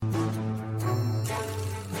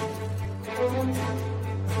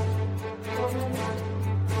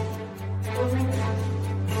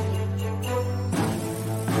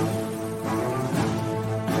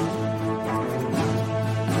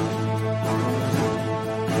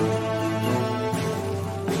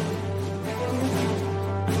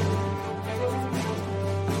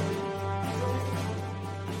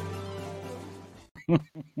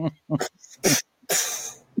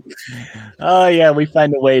Oh yeah, we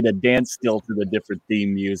find a way to dance still to the different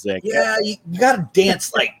theme music. Yeah, you got to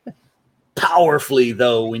dance like powerfully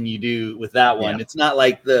though when you do with that one. Yeah. It's not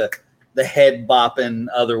like the head bopping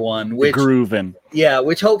other one, which grooving. Yeah,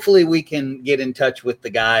 which hopefully we can get in touch with the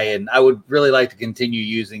guy, and I would really like to continue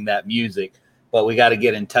using that music, but we got to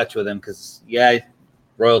get in touch with him because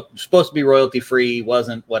supposed to be royalty free,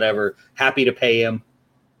 wasn't, whatever. Happy to pay him,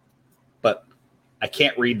 but I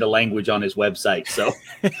can't read the language on his website, so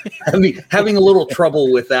having a little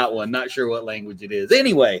trouble with that one. Not sure what language it is.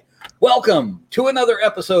 Anyway, welcome to another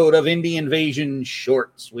episode of Indie Invasion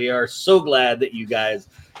Shorts. We are so glad that you guys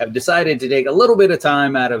have decided to take a little bit of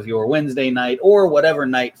time out of your Wednesday night or whatever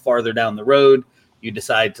night farther down the road you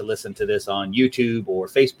decide to listen to this on YouTube or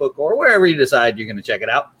Facebook or wherever you decide you're going to check it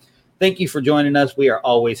out. Thank you for joining us. We are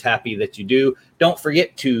always happy that you do. Don't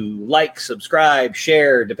forget to like, subscribe,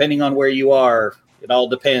 share, depending on where you are. It all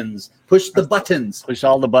depends. Push the buttons. Push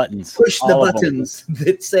all the buttons. Push the buttons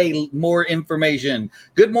that say more information.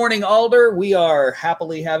 Good morning, Alder. We are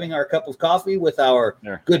happily having our cup of coffee with our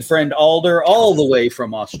good friend Alder, all the way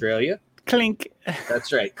from Australia. Clink.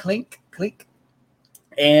 That's right. Clink, clink.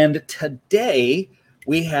 And today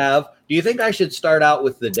we have, do you think I should start out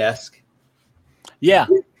with the desk? Yeah.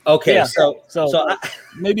 Okay, yeah, so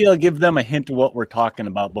maybe I'll give them a hint of what we're talking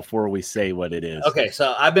about before we say what it is. Okay,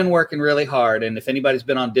 so I've been working really hard, and if anybody's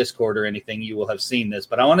been on Discord or anything, you will have seen this.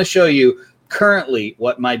 But I want to show you currently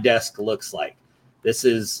what my desk looks like.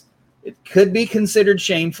 It could be considered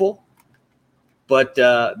shameful, but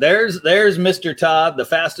there's Mr. Todd, the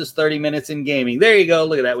fastest 30 minutes in gaming. There you go.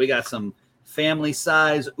 Look at that. We got some family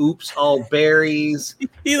size oops all berries.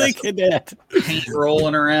 Look at that paint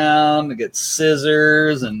rolling around. We get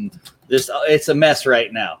scissors and it's a mess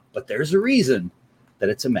right now, but there's a reason that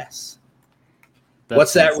it's a mess.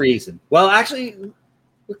 What's that reason? Well, actually,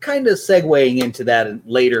 we're kind of segueing into that and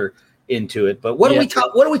later into it, but what are we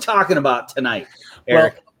talking about tonight,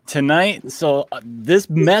 Eric? Well, tonight, so this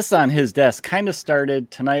mess on his desk kind of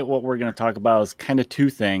started tonight. What we're going to talk about is kind of two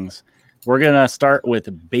things. We're going to start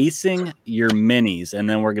with basing your minis, and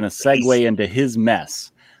then we're going to segue into his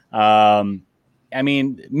mess. Basing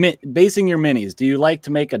your minis. Do you like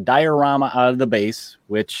to make a diorama out of the base,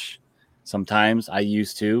 which sometimes I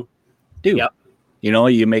used to do? Yep.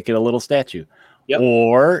 You make it a little statue. Yep.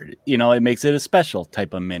 Or, it makes it a special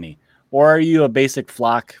type of mini. Or are you a basic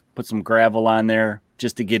flock, put some gravel on there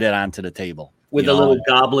just to get it onto the table? With a little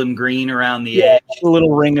goblin green around the edge. A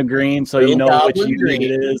little ring of green, so you know which unit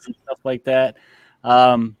it is and stuff like that.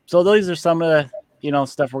 So those are some of the,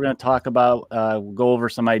 stuff we're going to talk about. We'll go over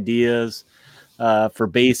some ideas for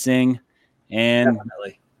basing. And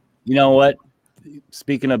definitely. You know what?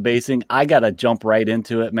 Speaking of basing, I got to jump right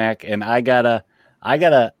into it, Mac, and I gotta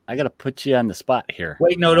put you on the spot here.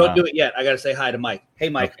 Wait, no, don't do it yet. I got to say hi to Mike. Hey,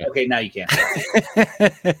 Mike. Okay, now you can.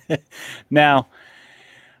 Now,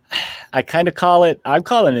 I'm calling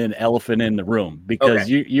it an elephant in the room because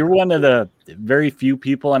you're one of the very few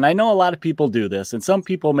people, and I know a lot of people do this, and some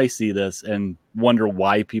people may see this and wonder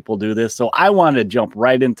why people do this. So I want to jump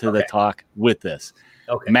right into the talk with this.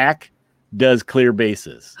 Okay. Mac does clear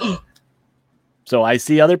bases. So I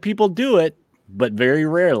see other people do it, but very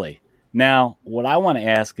rarely. Now, what I want to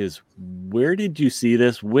ask is, where did you see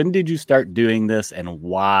this? When did you start doing this, and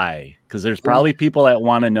why? Because there's probably people that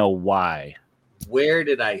want to know why. Where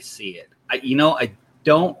did I see it? I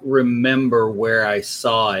don't remember where I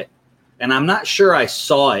saw it, and I'm not sure I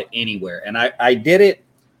saw it anywhere. And I did it.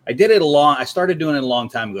 I started doing it a long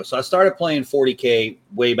time ago. So I started playing 40K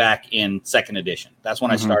way back in 2nd edition. That's when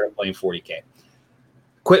I started playing 40K.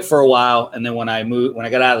 Quit for a while, and then when I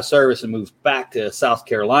got out of the service and moved back to South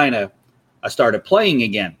Carolina, I started playing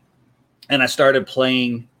again, and I started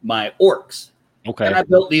playing my orcs. Okay. And I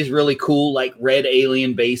built these really cool, like, red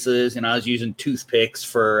alien bases, and I was using toothpicks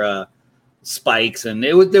for spikes, and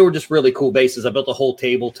they were just really cool bases. I built a whole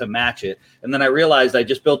table to match it, and then I realized I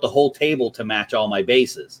just built the whole table to match all my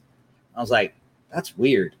bases. I was like, that's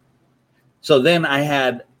weird. So then I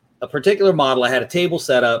had a particular model. I had a table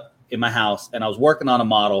set up in my house, and I was working on a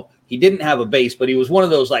model. He didn't have a base, but he was one of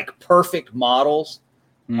those, like, perfect models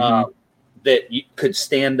that you could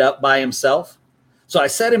stand up by himself. So I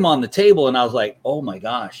set him on the table, and I was like, oh, my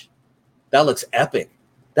gosh, that looks epic.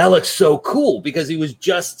 that looks so cool, because he was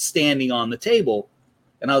just standing on the table.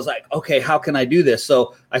 And I was like, okay, how can I do this?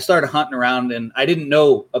 So I started hunting around, and I didn't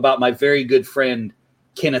know about my very good friend,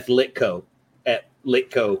 Kenneth Litko at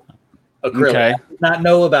Litko Acrylic. Okay. I did not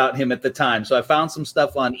know about him at the time. So I found some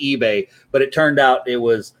stuff on eBay, but it turned out it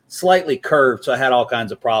was slightly curved. So I had all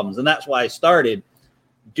kinds of problems. And that's why I started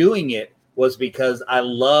doing it, was because I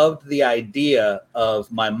loved the idea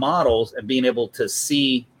of my models and being able to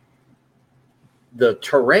see the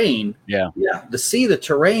terrain. Yeah. To see the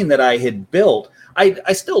terrain that I had built.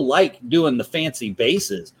 I still like doing the fancy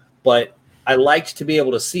bases, but I liked to be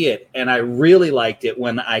able to see it. And I really liked it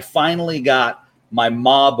when I finally got my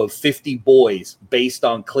mob of 50 boys based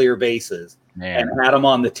on clear bases, and had them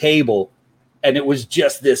on the table. And it was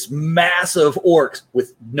just this massive orcs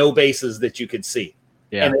with no bases that you could see.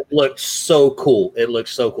 Yeah. And it looked so cool.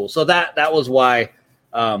 So that was why,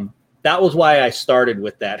 I started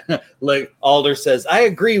with that. Like Alder says, I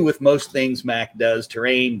agree with most things Mac does: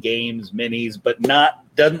 terrain, games, minis, but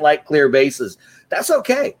doesn't like clear bases. That's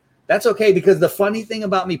okay. That's okay, because the funny thing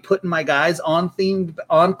about me putting my guys on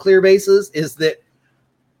clear bases is that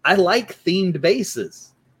I like themed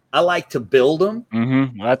bases. I like to build them.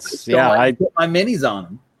 Mm-hmm. I put my minis on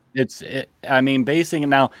them. I mean, basing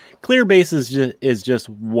now, clear bases is just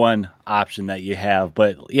one option that you have,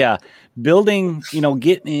 but yeah, building,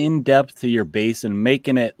 getting in depth to your base and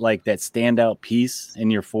making it like that standout piece in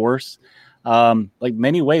your force. Like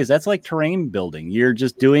many ways, that's like terrain building. You're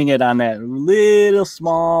just doing it on that little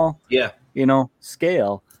small,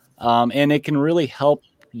 scale. And it can really help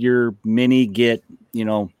your mini get,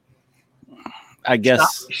 I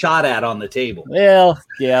guess shot at on the table. Well,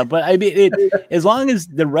 yeah, but I mean, as long as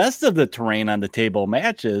the rest of the terrain on the table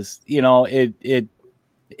matches, it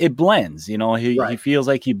blends. He feels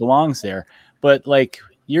like he belongs there. But like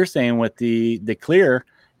you're saying with the clear,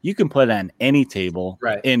 you can put it on any table,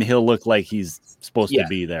 and he'll look like he's supposed to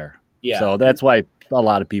be there. Yeah. So that's why a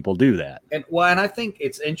lot of people do that. And I think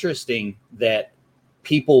it's interesting that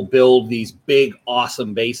people build these big,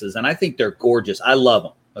 awesome bases, and I think they're gorgeous. I love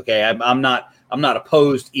them. Okay, I'm not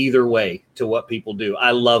opposed either way to what people do.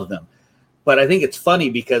 I love them. But I think it's funny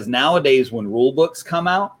because nowadays when rule books come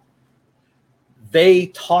out, they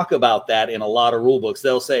talk about that in a lot of rule books.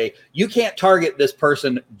 They'll say, you can't target this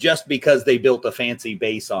person just because they built a fancy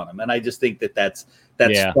base on them. And I just think that's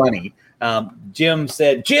funny. Jim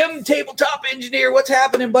said, Jim, tabletop engineer, what's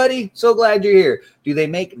happening, buddy? So glad you're here. Do they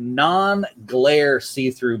make non-glare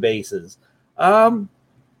see-through bases? I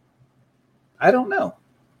don't know.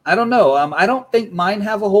 I don't think mine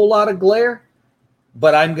have a whole lot of glare,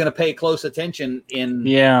 but I'm going to pay close attention in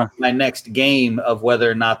my next game of whether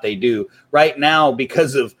or not they do. Right now,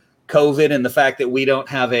 because of COVID and the fact that we don't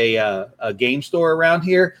have a game store around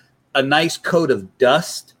here, a nice coat of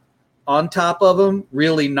dust on top of them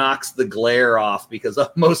really knocks the glare off, because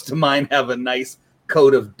most of mine have a nice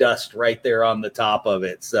coat of dust right there on the top of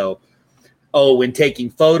it. So, when taking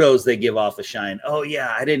photos, they give off a shine. Oh,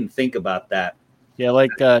 yeah, I didn't think about that. Yeah,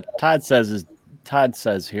 like Todd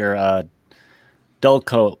says here, dull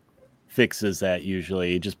coat fixes that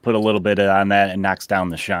usually. You just put a little bit on that and knocks down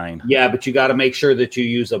the shine. Yeah, but you got to make sure that you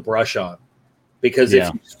use a brush on, because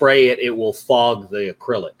if you spray it, it will fog the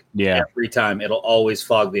acrylic. Yeah. Every time. It'll always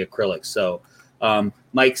fog the acrylic. So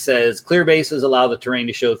Mike says, clear bases allow the terrain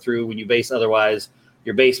to show through. When you base otherwise,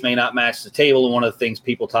 your base may not match the table, and one of the things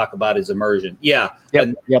people talk about is immersion. Yeah,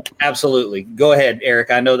 yep, absolutely. Go ahead, Eric.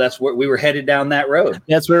 I know that's where we were headed down that road.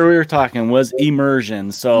 That's where we were talking, was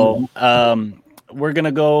immersion. So we're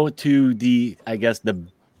gonna go to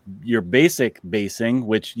your basic basing,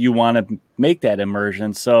 which you want to make that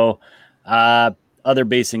immersion. So other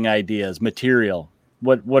basing ideas, material.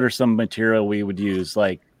 What are some material we would use?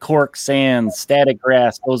 Like cork, sand, static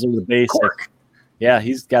grass. Those are the basics. Cork. Yeah,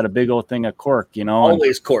 he's got a big old thing of cork,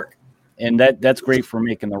 Always cork. And that's great for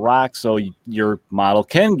making the rock, so your model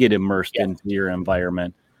can get immersed into your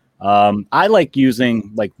environment. I like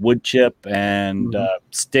using like wood chip and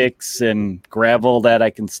sticks and gravel that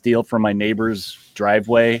I can steal from my neighbor's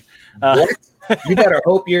driveway. You better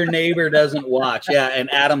hope your neighbor doesn't watch. Yeah,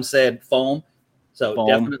 and Adam said foam. So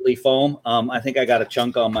definitely foam. I think I got a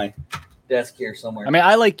chunk on my desk here somewhere. I mean,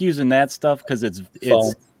 I like using that stuff because it's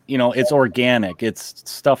it's organic. It's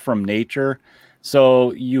stuff from nature.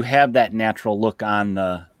 So you have that natural look on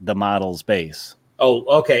the model's base. Oh,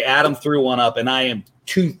 okay. Adam threw one up, and I am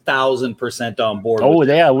 2,000% on board. Oh,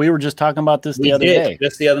 yeah. We were just talking about this the other day.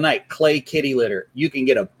 Just the other night. Clay kitty litter. You can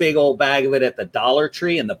get a big old bag of it at the Dollar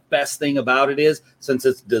Tree. And the best thing about it is, since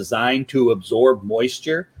it's designed to absorb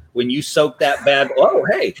moisture, when you soak that bad. Oh,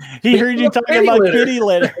 hey, he heard you talking about kitty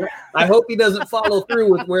litter. I hope he doesn't follow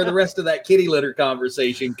through with where the rest of that kitty litter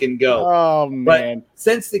conversation can go. Oh, man. But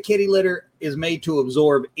since the kitty litter is made to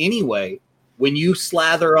absorb anyway, when you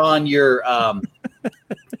slather on your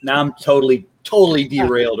now I'm totally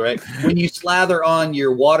derailed, right? When you slather on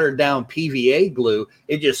your watered down PVA glue,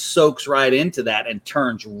 it just soaks right into that and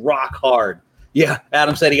turns rock hard. Yeah,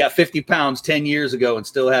 Adam said he got 50 pounds 10 years ago and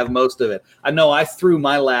still have most of it. I know I threw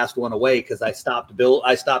my last one away because I stopped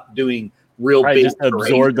doing real big. Just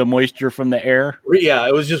absorb the moisture from the air. Yeah,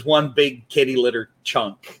 it was just one big kitty litter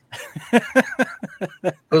chunk.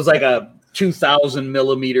 It was like a 2,000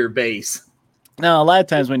 millimeter base. Now, a lot of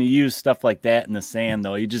times when you use stuff like that in the sand,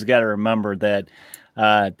 though, you just got to remember that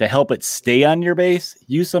to help it stay on your base,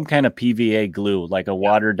 use some kind of PVA glue, like a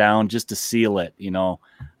water down, just to seal it.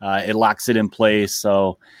 It locks it in place.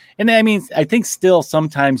 So, and I mean, I think still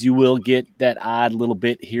sometimes you will get that odd little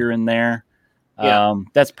bit here and there. Yeah.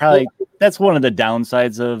 That's one of the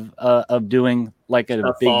downsides of doing like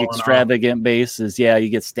a big extravagant base is, you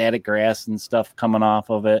get static grass and stuff coming off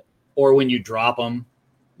of it. Or when you drop them.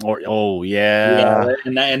 Yeah.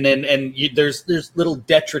 And there's little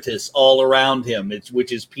detritus all around him,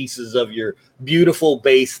 which is pieces of your beautiful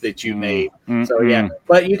base that you made. So yeah,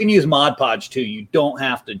 but you can use Mod Podge too. You don't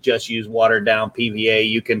have to just use watered down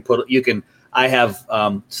PVA. I have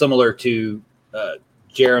similar to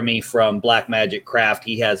Jeremy from Black Magic Craft.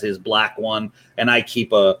 He has his black one, and I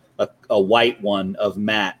keep a white one of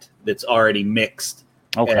matte that's already mixed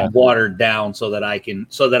and watered down so that I can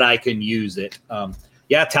use it.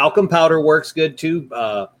 Yeah, talcum powder works good too.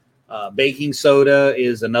 Baking soda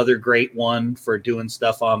is another great one for doing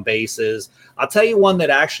stuff on bases. I'll tell you one that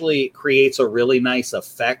actually creates a really nice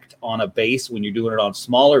effect on a base when you're doing it on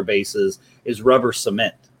smaller bases is rubber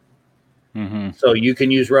cement. Mm-hmm. So you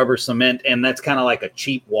can use rubber cement, and that's kind of like a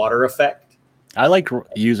cheap water effect. I like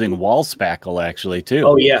using wall spackle actually too.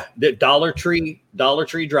 Oh yeah, the Dollar Tree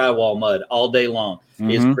drywall mud all day long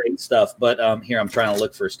is great stuff. But here I'm trying to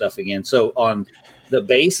look for stuff again. So on the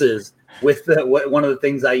bases with one of the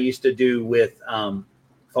things I used to do with if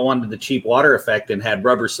I wanted the cheap water effect and had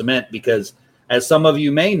rubber cement, because as some of you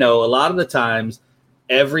may know, a lot of the times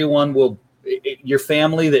your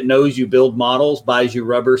family that knows you build models buys you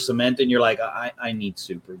rubber cement and you're like, I need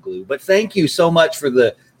super glue, but thank you so much for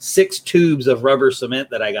the 6 tubes of rubber cement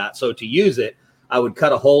that I got. So to use it, I would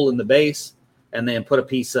cut a hole in the base and then put a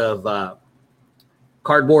piece of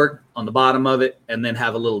cardboard on the bottom of it, and then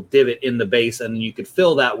have a little divot in the base, and you could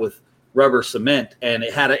fill that with rubber cement, and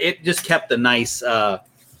it just kept a nice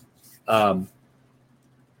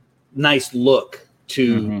nice look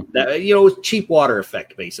to that. It was cheap water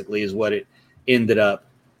effect basically is what it ended up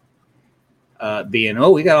being.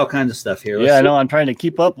 Oh, we got all kinds of stuff here. I know. I'm trying to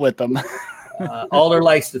keep up with them. Alder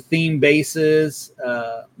likes the theme bases.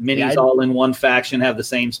 Minis all in one faction have the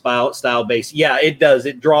same style base. Yeah, it does.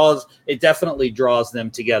 It definitely draws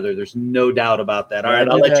them together. There's no doubt about that. All right,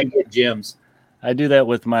 I'll let you get Jim's. I do that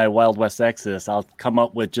with my Wild West Exodus. I'll come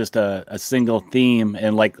up with just a single theme,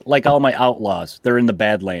 and like all my outlaws, they're in the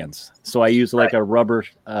Badlands. So I use like a rubber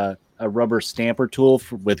stamper tool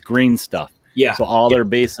with green stuff. Yeah. So all their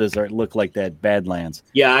bases look like that Badlands.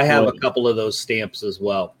 Yeah, I have a couple of those stamps as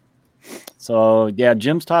well. So yeah,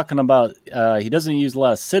 Jim's talking about he doesn't use a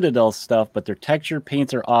lot of Citadel stuff, but their texture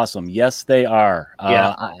paints are awesome. Yes, they are.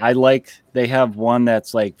 I like they have one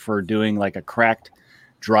that's like for doing like a cracked,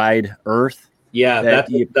 dried earth. Yeah,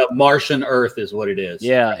 the Martian earth is what it is.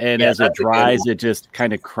 Yeah, and as it dries, it just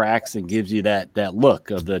kind of cracks and gives you that look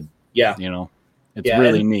of the. Yeah, it's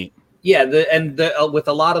really neat. Yeah, with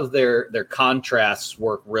a lot of their contrasts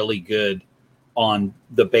work really good on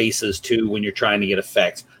the bases too when you're trying to get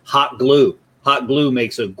effects. Hot glue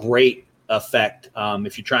makes a great effect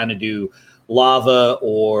if you're trying to do lava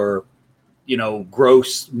or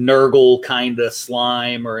gross Nurgle kind of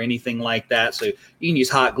slime or anything like that. So you can use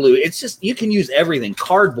hot glue. It's just, you can use everything.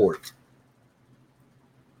 Cardboard.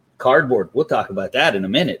 We'll talk about that in a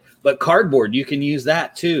minute. But cardboard, you can use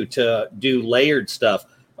that too to do layered stuff.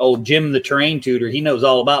 Oh, Jim, the terrain tutor, he knows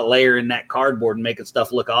all about layering that cardboard and making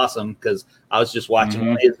stuff look awesome, because I was just watching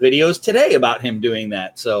one of his videos today about him doing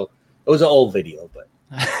that. So it was an old video, but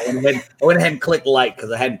I went ahead and clicked like,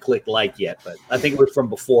 because I hadn't clicked like yet, but I think it was from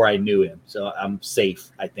before I knew him. So I'm safe,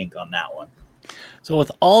 I think, on that one. So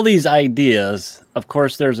with all these ideas, of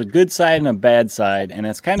course, there's a good side and a bad side, and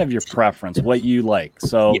it's kind of your preference, what you like.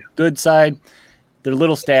 So good side, they're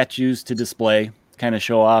little statues to display, kind of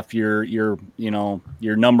show off your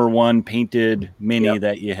number one painted mini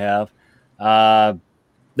that you have.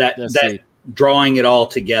 That drawing it all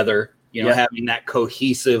together, having that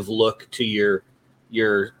cohesive look to your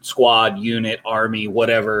your squad, unit, army,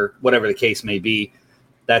 whatever the case may be.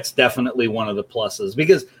 That's definitely one of the pluses,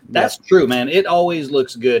 because that's true, man. It always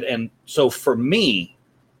looks good. And so for me,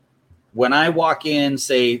 when I walk in,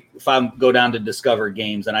 say, if I go down to Discover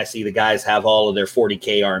Games and I see the guys have all of their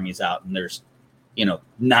 40K armies out, and there's,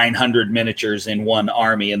 900 miniatures in one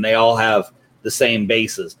army, and they all have the same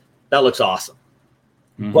bases, that looks awesome.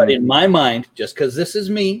 Mm-hmm. But in my mind, just because this is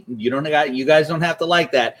me, you guys don't have to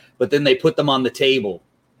like that. But then they put them on the table,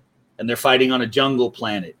 and they're fighting on a jungle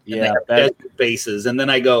planet, and they have desert bases, and then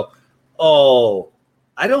I go, oh,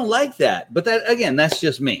 I don't like that. But that, again, that's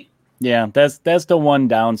just me. Yeah, that's the one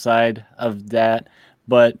downside of that.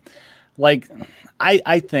 But like,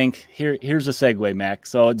 I think here's a segue, Mac.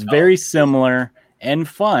 So it's very similar and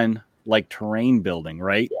fun, like terrain building,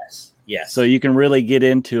 right? Yes. So you can really get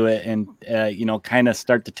into it and kind of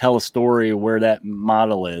start to tell a story where that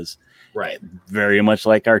model is. Right. Very much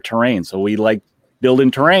like our terrain. So we like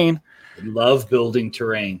building terrain. We love building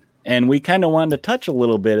terrain. And we kind of wanted to touch a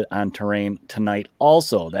little bit on terrain tonight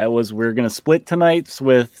also. We're going to split tonight's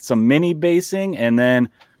with some mini basing and then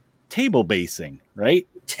table basing, right?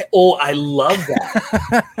 Oh, I love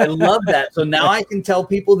that. I love that. So now I can tell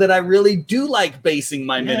people that I really do like basing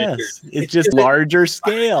my miniatures. It's just larger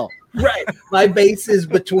scale. Right. My base is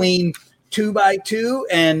between 2x2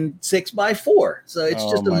 and 6x4. So it's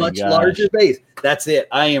just a much larger base. That's it.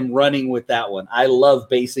 I am running with that one. I love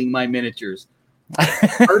basing my miniatures.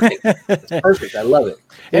 Perfect. It's perfect. I love it.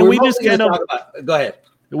 And we just kind of go ahead.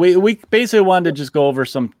 We basically wanted to just go over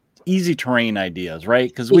some easy terrain ideas, right?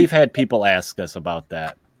 Because we've had people ask us about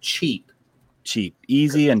that. Cheap,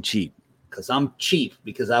 easy and cheap. Because I'm cheap.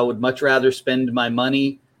 Because I would much rather spend my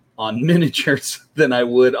money on miniatures than I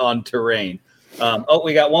would on terrain.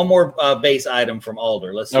 We got one more base item from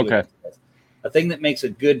Alder. Let's see. Okay. A thing that makes a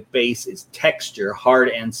good base is texture, hard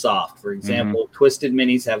and soft. For example, Twisted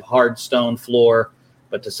Minis have hard stone floor,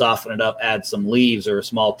 but to soften it up, add some leaves or a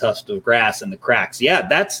small tuft of grass in the cracks. Yeah,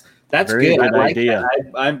 that's very good. I like idea.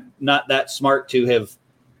 That. I'm not that smart to have,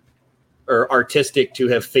 or artistic to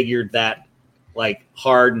have figured that, like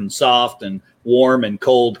hard and soft and warm and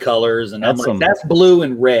cold colors. And that's blue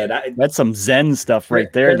and red. That's some Zen stuff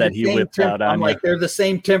right there that he whipped out on I'm like, they're the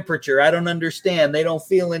same temperature. I don't understand. They don't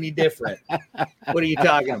feel any different. What are you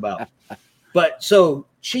talking about? But so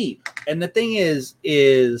cheap. And the thing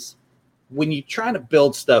is when you try to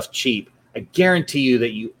build stuff cheap, I guarantee you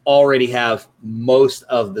that you already have most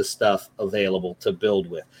of the stuff available to build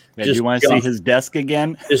with. Do you want to see his desk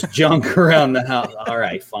again? Just junk around the house. All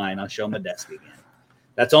right, fine. I'll show my desk again.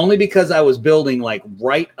 That's only because I was building like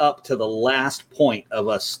right up to the last point of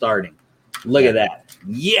us starting. Look at that.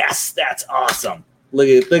 Yes, that's awesome. Look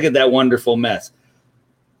at that wonderful mess.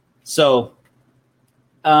 So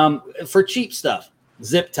for cheap stuff,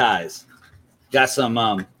 zip ties. Got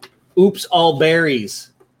some Oops All Berries.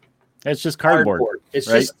 It's just cardboard. It's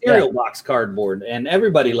just cereal box cardboard, and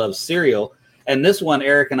everybody loves cereal. And this one,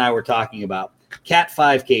 Eric and I were talking about, Cat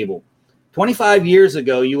 5 cable. 25 years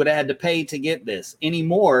ago, you would have had to pay to get this.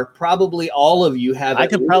 Anymore, probably all of you have. I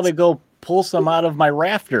could probably go pull some out of my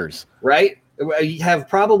rafters. Right? You have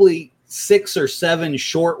probably 6 or 7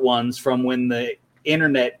 short ones from when the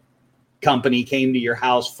internet company came to your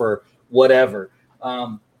house for whatever.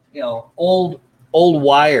 Old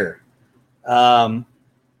wire.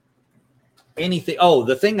 Anything. Oh,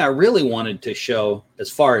 the thing I really wanted to show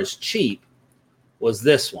as far as cheap was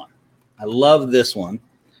this one. I love this one.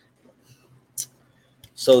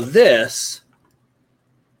 So this,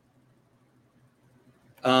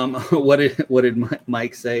 what did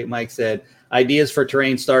Mike say? Mike said, ideas for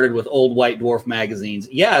terrain started with old White Dwarf magazines.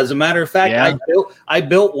 Yeah, as a matter of fact, I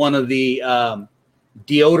built one of the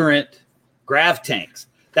deodorant grav tanks.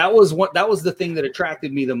 That was the thing that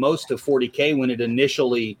attracted me the most to 40K when it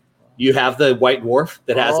initially. You have the White Dwarf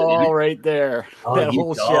that has it in it. Right there. Oh, that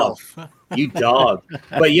whole shelf. You dog.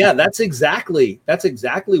 But yeah, that's exactly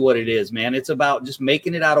what it is, man. It's about just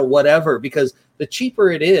making it out of whatever, because the cheaper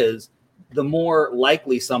it is, the more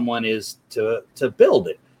likely someone is to build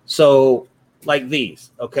it. So like these,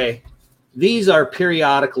 okay? These are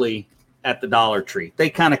periodically at the Dollar Tree. They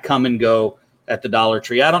kind of come and go at the Dollar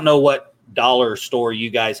Tree. I don't know what dollar store you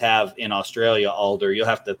guys have in Australia, Alder. You'll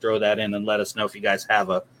have to throw that in and let us know if you guys have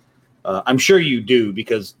a I'm sure you do,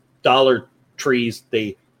 because Dollar Trees,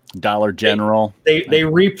 Dollar General, they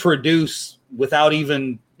reproduce without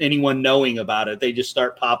even anyone knowing about it. They just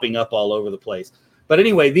start popping up all over the place. But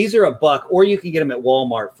anyway, these are $1, or you can get them at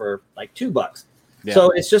Walmart for like $2. Yeah. So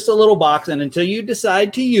it's just a little box, and until you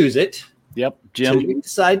decide to use it, Jim. Until you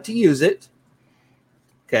decide to use it,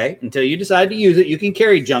 okay. Until you decide to use it, you can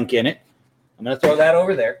carry junk in it. I'm going to throw that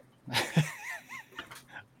over there.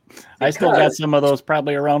 I still got some of those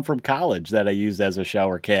probably around from college that I used as a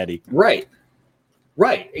shower caddy. Right.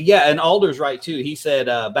 Yeah, and Alder's right too. He said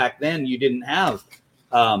back then you didn't have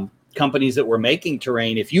companies that were making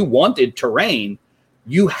terrain. If you wanted terrain,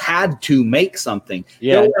 you had to make something.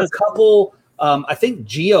 Yeah, there were a couple. I think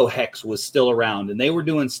GeoHex was still around, and they were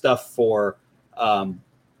doing stuff for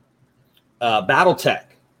BattleTech.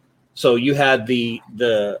 So you had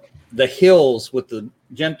the hills with the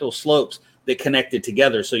gentle slopes that connected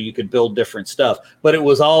together, so you could build different stuff. But it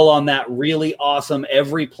was all on that really awesome.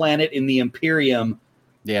 Every planet in the Imperium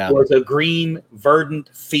was a green, verdant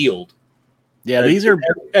field. Yeah, these are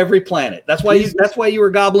every planet. That's why you were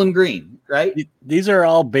Goblin Green, right? These are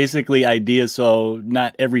all basically ideas. So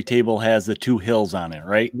not every table has the 2 hills on it,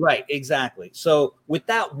 right? Right, exactly. So with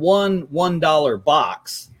that $1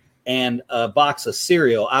 box and a box of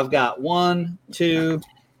cereal, I've got 1, 2,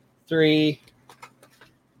 3,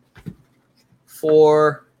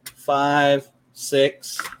 4, 5,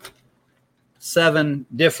 6, 7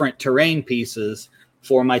 different terrain pieces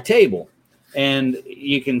for my table. And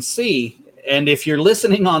you can see, and if you're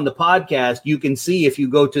listening on the podcast, you can see if you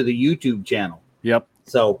go to the YouTube channel. Yep.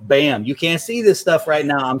 So bam, you can't see this stuff right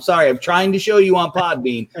now. I'm sorry. I'm trying to show you on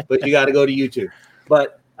Podbean, but you got to go to YouTube.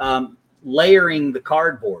 But layering the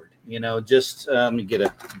cardboard, just let me get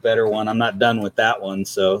a better one. I'm not done with that one.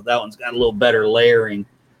 So that one's got a little better layering,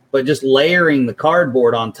 but just layering the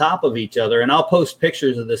cardboard on top of each other. And I'll post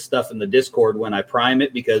pictures of this stuff in the Discord when I prime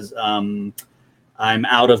it, because I'm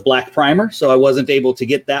out of black primer, so I wasn't able to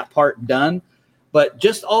get that part done. But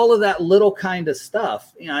just all of that little kind of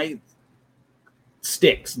stuff,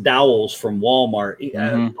 sticks, dowels from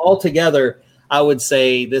Walmart, all together, I would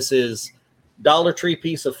say this is Dollar Tree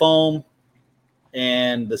piece of foam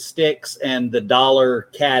and the sticks and the dollar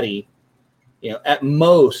caddy. At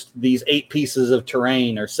most, these 8 pieces of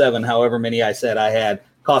terrain, or 7, however many I said I had,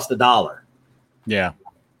 cost $1. Yeah.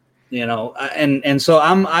 And so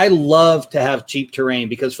I love to have cheap terrain,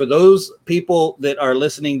 because for those people that are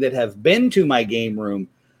listening that have been to my game room,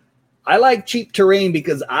 I like cheap terrain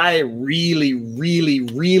because I really, really,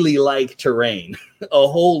 really like terrain a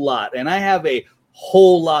whole lot. And I have a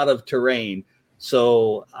whole lot of terrain.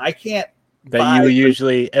 So I can't. That you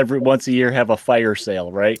usually once a year have a fire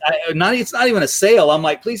sale, right? It's not even a sale. I'm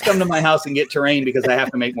like, please come to my house and get terrain, because I have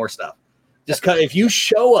to make more stuff. Just if you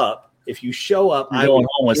show up, you're going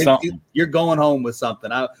home with something. You're going home with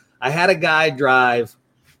something. I had a guy drive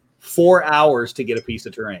 4 hours to get a piece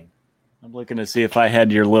of terrain. I'm looking to see if I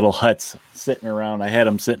had your little huts sitting around. I had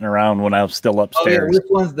them sitting around when I was still upstairs. Oh, yeah. Which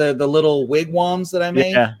one's the little wigwams that I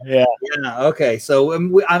made? Yeah. Okay. So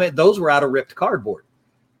those were out of ripped cardboard.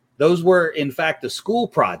 Those were, in fact, a school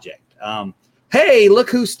project. Hey,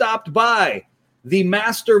 look who stopped by. The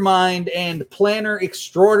mastermind and planner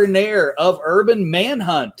extraordinaire of Urban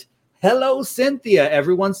Manhunt. Hello, Cynthia.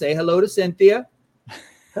 Everyone say hello to Cynthia.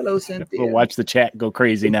 Hello, Cynthia. We'll watch the chat go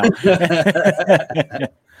crazy now.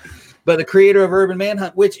 But the creator of Urban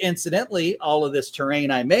Manhunt, which incidentally, all of this terrain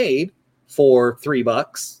I made for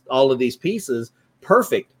 $3, all of these pieces,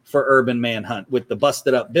 perfect for Urban Manhunt with the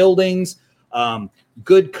busted up buildings,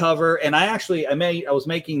 good cover. And I was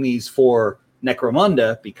making these for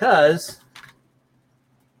Necromunda because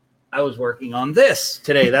I was working on this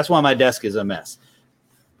today. That's why my desk is a mess,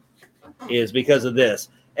 is because of this.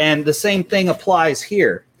 And the same thing applies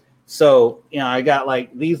here. So, I got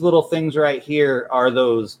like these little things right here are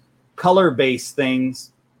those color-based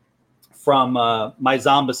things from my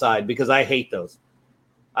Zombicide, because I hate those.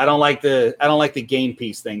 I don't like the game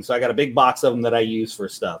piece thing. So I got a big box of them that I use for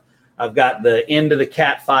stuff. I've got the end of the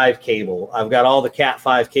Cat 5 cable. I've got all the Cat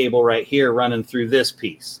 5 cable right here running through this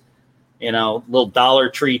piece. Little Dollar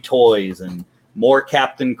Tree toys and more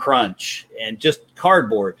Captain Crunch and just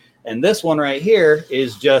cardboard. And this one right here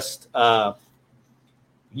is just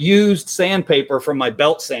used sandpaper from my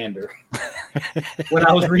belt sander. when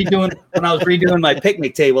I was redoing my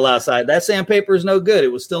picnic table outside, that sandpaper is no good.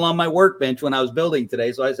 It was still on my workbench when I was building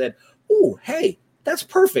today. So I said, "Oh, hey, that's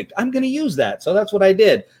perfect. I'm going to use that." So that's what I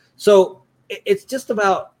did. So it's just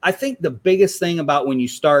about, I think the biggest thing about when you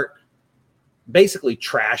start basically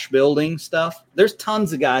trash building stuff, there's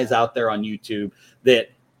tons of guys out there on YouTube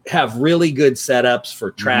that have really good setups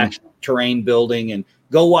for trash terrain building, and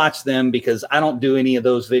go watch them, because I don't do any of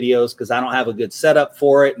those videos because I don't have a good setup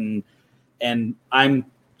for it. And I'm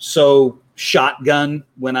so shotgun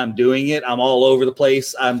when I'm doing it. I'm all over the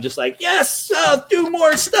place. I'm just like, yes, do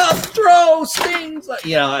more stuff, throw stings.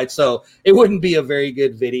 So it wouldn't be a very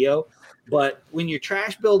good video. But when you're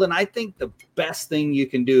trash building, I think the best thing you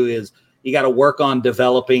can do is you got to work on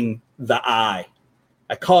developing the eye.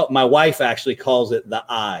 My wife actually calls it the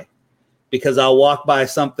eye. because I'll walk by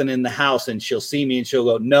something in the house and she'll see me and she'll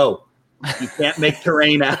go, "No, you can't make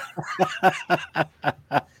terrain out."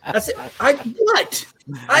 I said, what?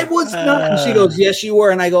 I was not. And she goes, "Yes, you were."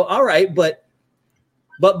 And I go, "All right, but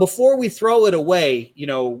before we throw it away,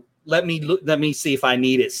 let me see if I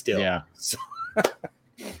need it still." Yeah.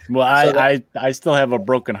 Well, I still have a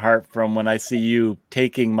broken heart from when I see you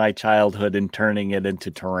taking my childhood and turning it into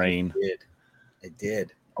terrain. I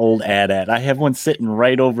did. Old AT-AT. I have one sitting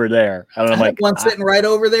right over there. I have one sitting right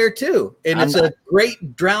over there too, and it's a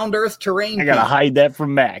great drowned earth terrain. I gotta hide that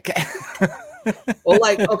from Mac. Well,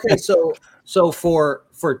 okay, so for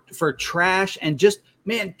trash and just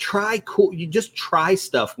try cool. You just try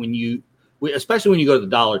stuff especially when you go to the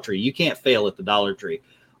Dollar Tree. You can't fail at the Dollar Tree.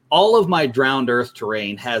 All of my drowned earth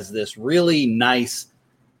terrain has this really nice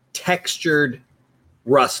textured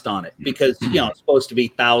rust on it because it's supposed to be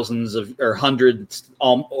thousands of or hundreds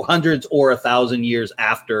or 1,000 years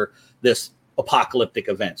after this apocalyptic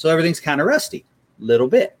event. So everything's kind of rusty, a little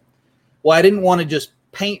bit. Well, I didn't want to just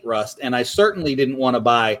paint rust, and I certainly didn't want to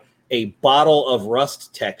buy a bottle of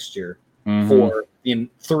rust texture for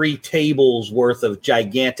 3 tables worth of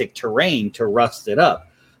gigantic terrain to rust it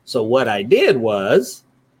up. So what I did was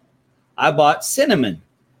I bought cinnamon,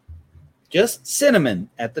 just cinnamon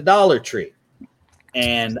at the Dollar Tree.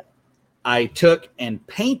 And I took and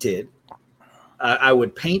painted. I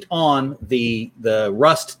would paint on the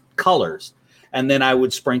rust colors, and then I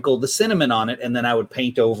would sprinkle the cinnamon on it, and then I would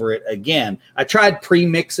paint over it again. I tried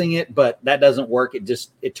pre-mixing it, but that doesn't work.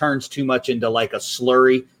 It turns too much into like a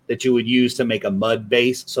slurry that you would use to make a mud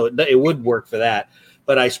base. So it would work for that.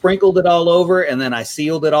 But I sprinkled it all over, and then I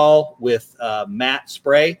sealed it all with matte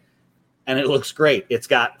spray, and it looks great. It's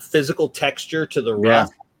got physical texture to the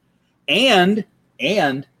rust, and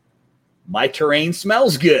my terrain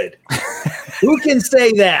smells good. Who can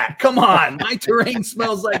say that? Come on. My terrain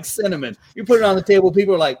smells like cinnamon. You put it on the table,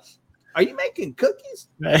 people are like, "Are you making cookies?"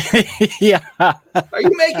 Yeah. "Are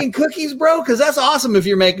you making cookies, bro? Because that's awesome if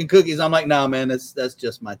you're making cookies." I'm like, "No, man, that's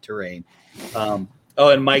just my terrain."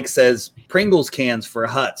 And Mike says, Pringles cans for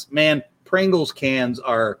huts. Man, Pringles cans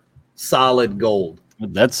are solid gold.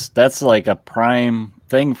 That's like a prime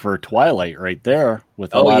thing for Twilight right there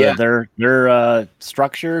with a lot of their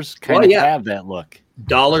structures kind of have that look.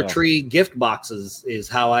 Dollar Tree gift boxes is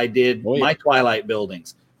how I did my Twilight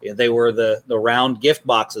buildings. They were the round gift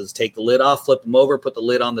boxes. Take the lid off, flip them over, put the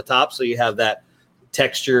lid on the top, so you have that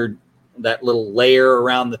textured, that little layer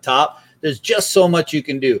around the top. There's just so much you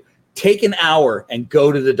can do. Take an hour and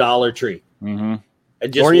go to the Dollar Tree. And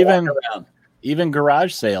just or walk around. Even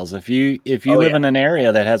garage sales. If you live in an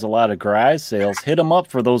area that has a lot of garage sales, hit them up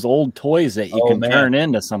for those old toys that you can turn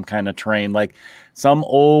into some kind of terrain. Like some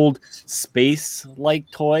old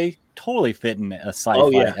space-like toy, totally fit in a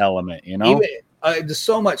sci-fi element, There's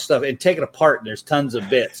so much stuff, and take it apart, and there's tons of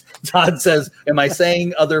bits. Todd says, "Am I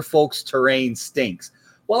saying other folks' terrain stinks?"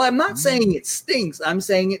 Well, I'm not saying it stinks. I'm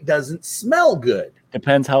saying it doesn't smell good.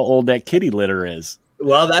 Depends how old that kitty litter is.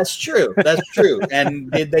 Well, that's true. That's true. And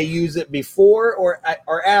did they use it before or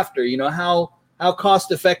after? How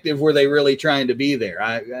cost effective were they really trying to be there?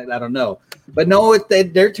 I don't know. But no,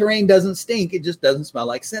 their terrain doesn't stink. It just doesn't smell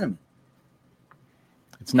like cinnamon.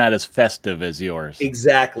 It's not as festive as yours.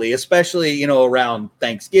 Exactly. Especially, around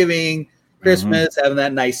Thanksgiving, Christmas, having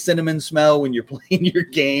that nice cinnamon smell when you're playing your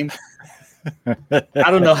game. I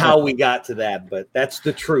don't know how we got to that, but that's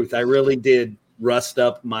the truth. I really did rust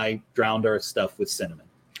up my drowned earth stuff with cinnamon.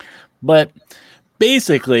 But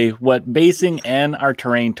basically what basing and our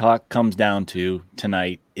terrain talk comes down to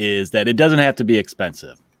tonight is that it doesn't have to be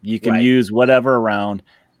expensive. You can use whatever around,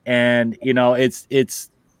 and it's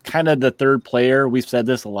kind of the third player. We've said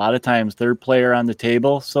this a lot of times, third player on the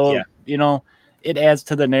table. So it adds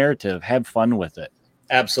to the narrative. Have fun with it.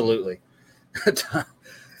 Absolutely.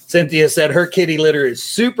 Cynthia said her kitty litter is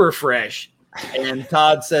super fresh. And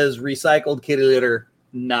Todd says recycled kitty litter,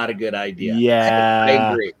 not a good idea.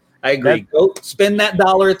 Yeah. I agree. Go spend that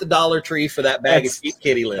 $1 at the Dollar Tree for that bag of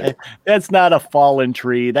kitty litter. That's not a fallen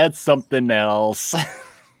tree. That's something else.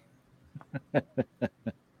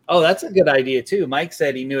 Oh, that's a good idea too. Mike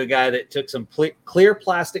said he knew a guy that took some clear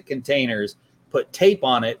plastic containers, put tape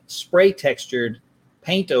on it, spray textured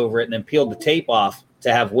paint over it, and then peeled the tape off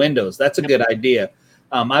to have windows. That's a good idea.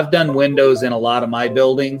 I've done windows in a lot of my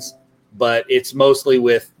buildings, but it's mostly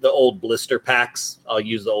with the old blister packs. I'll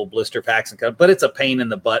use the old blister packs and cut, but it's a pain in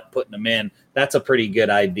the butt putting them in. That's a pretty good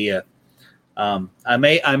idea. I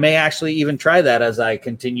may actually even try that as I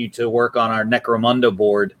continue to work on our Necromunda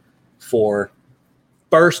board for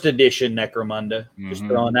first edition Necromunda. Just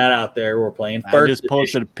throwing that out there. We're playing first. I just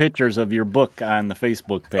posted pictures of your book on the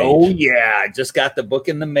Facebook page. Oh yeah, I just got the book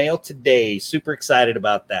in the mail today. Super excited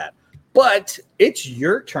about that. But it's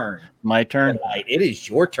your turn. My turn? It is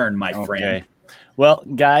your turn, my friend. Well,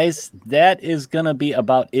 guys, that is going to be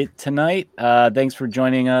about it tonight. Thanks for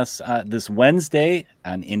joining us this Wednesday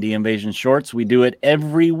on Indie Invasion Shorts. We do it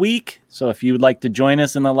every week. So if you would like to join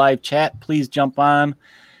us in the live chat, please jump on.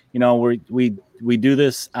 You know, we do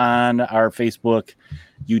this on our Facebook,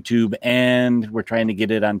 YouTube, and we're trying to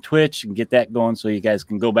get it on Twitch and get that going so you guys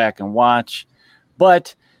can go back and watch.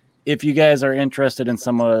 But if you guys are interested in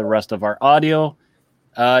some of the rest of our audio,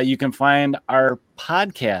 you can find our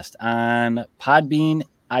podcast on Podbean,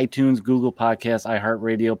 iTunes, Google Podcasts,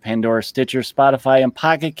 iHeartRadio, Pandora, Stitcher, Spotify, and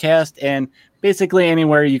Pocket Cast, and basically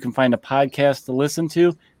anywhere you can find a podcast to listen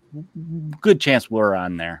to. Good chance we're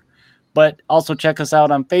on there. But also check us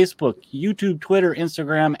out on Facebook, YouTube, Twitter,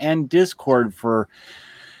 Instagram, and Discord for,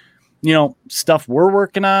 you know, stuff we're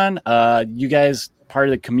working on. You guys, part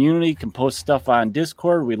of the community, can post stuff on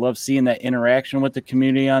Discord. We love seeing that interaction with the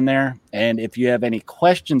community on there. And if you have any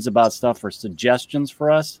questions about stuff or suggestions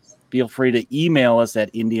for us, feel free to email us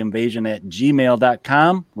at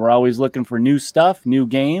indieinvasion@gmail.com. We're always looking for new stuff, new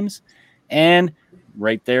games. And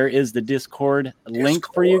right there is the Discord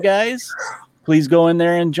link for you guys. Please go in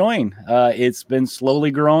there and join. It's been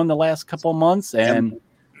slowly growing the last couple months, and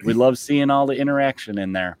we love seeing all the interaction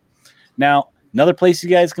in there. Now, another place you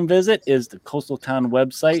guys can visit is the Coastal Town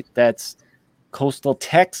website. That's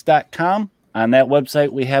coastaltex.com. On that website,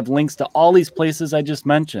 we have links to all these places I just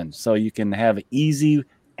mentioned, so you can have easy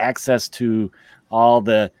access to all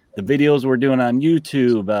the videos we're doing on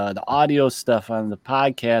YouTube, the audio stuff on the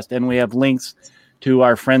podcast, and we have links to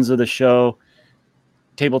our friends of the show,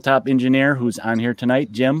 Tabletop Engineer, who's on here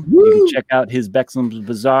tonight, Jim. Woo! You can check out his Bexham's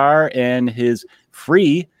Bazaar and his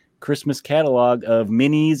free Christmas catalog of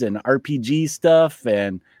minis and RPG stuff.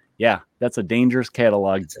 And yeah, that's a dangerous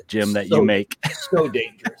catalog, Jim, that you make. So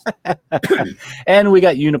dangerous. And we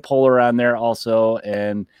got Unipolar on there also,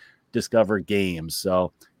 and Discover Games.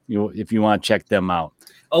 So if you want to check them out.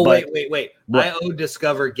 Oh, but, wait. What? I owe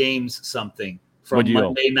Discover Games something from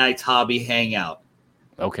Monday night's hobby hangout.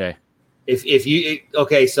 Okay. If you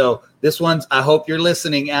okay, so this one's, I hope you're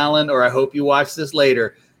listening, Alan, or I hope you watch this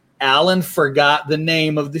later. Alan forgot the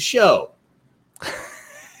name of the show.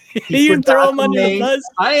 You throw him under the bus?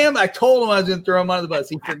 I told him I was going to throw him under the bus.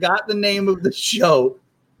 He forgot the name of the show.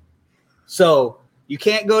 So you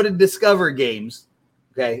can't go to Discover Games.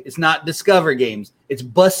 Okay, it's not Discover Games. It's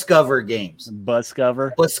Buscover Games.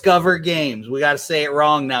 Buscover Games. We got to say it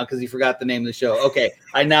wrong now because he forgot the name of the show. Okay,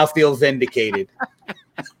 I now feel vindicated.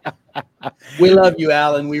 We love you,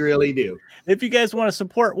 Alan. We really do. If you guys want to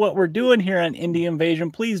support what we're doing here on Indie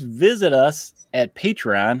Invasion, please visit us at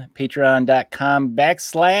Patreon,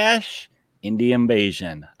 patreon.com/Indie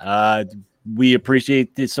Invasion. We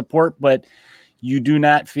appreciate the support, but you do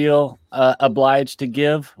not feel obliged to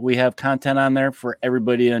give. We have content on there for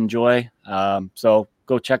everybody to enjoy. So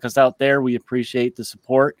go check us out there. We appreciate the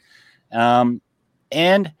support. And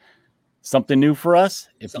something new for us,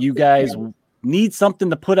 if you guys need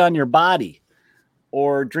something to put on your body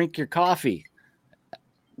or drink your coffee,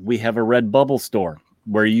 we have a Redbubble store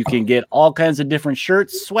where you can get all kinds of different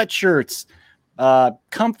shirts, sweatshirts,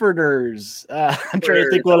 comforters. I'm trying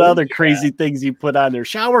to think what other crazy things you put on there.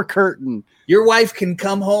 Shower curtain. Your wife can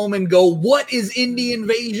come home and go, what is Indie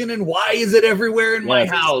Invasion and why is it everywhere in my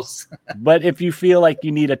house? But if you feel like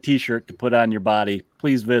you need a t-shirt to put on your body,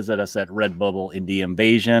 please visit us at Redbubble Indie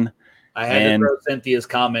Invasion. I had to throw Cynthia's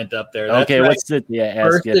comment up there. That's okay, right. What's Cynthia?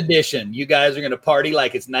 First edition. You guys are going to party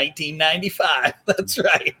like it's 1995. That's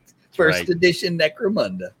right. First edition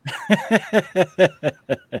Necromunda.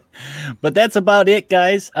 But that's about it,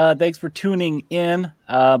 guys. Thanks for tuning in.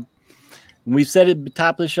 We've said it at the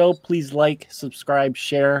top of the show. Please like, subscribe,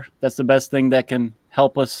 share. That's the best thing that can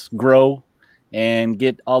help us grow and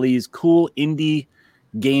get all these cool indie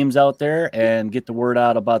games out there and get the word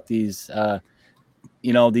out about these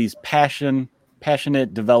these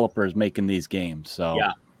passionate developers making these games. So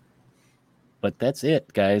yeah. But that's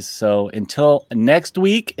it, guys. So until next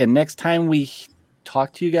week and next time we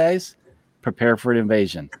talk to you guys, prepare for an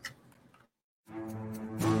invasion.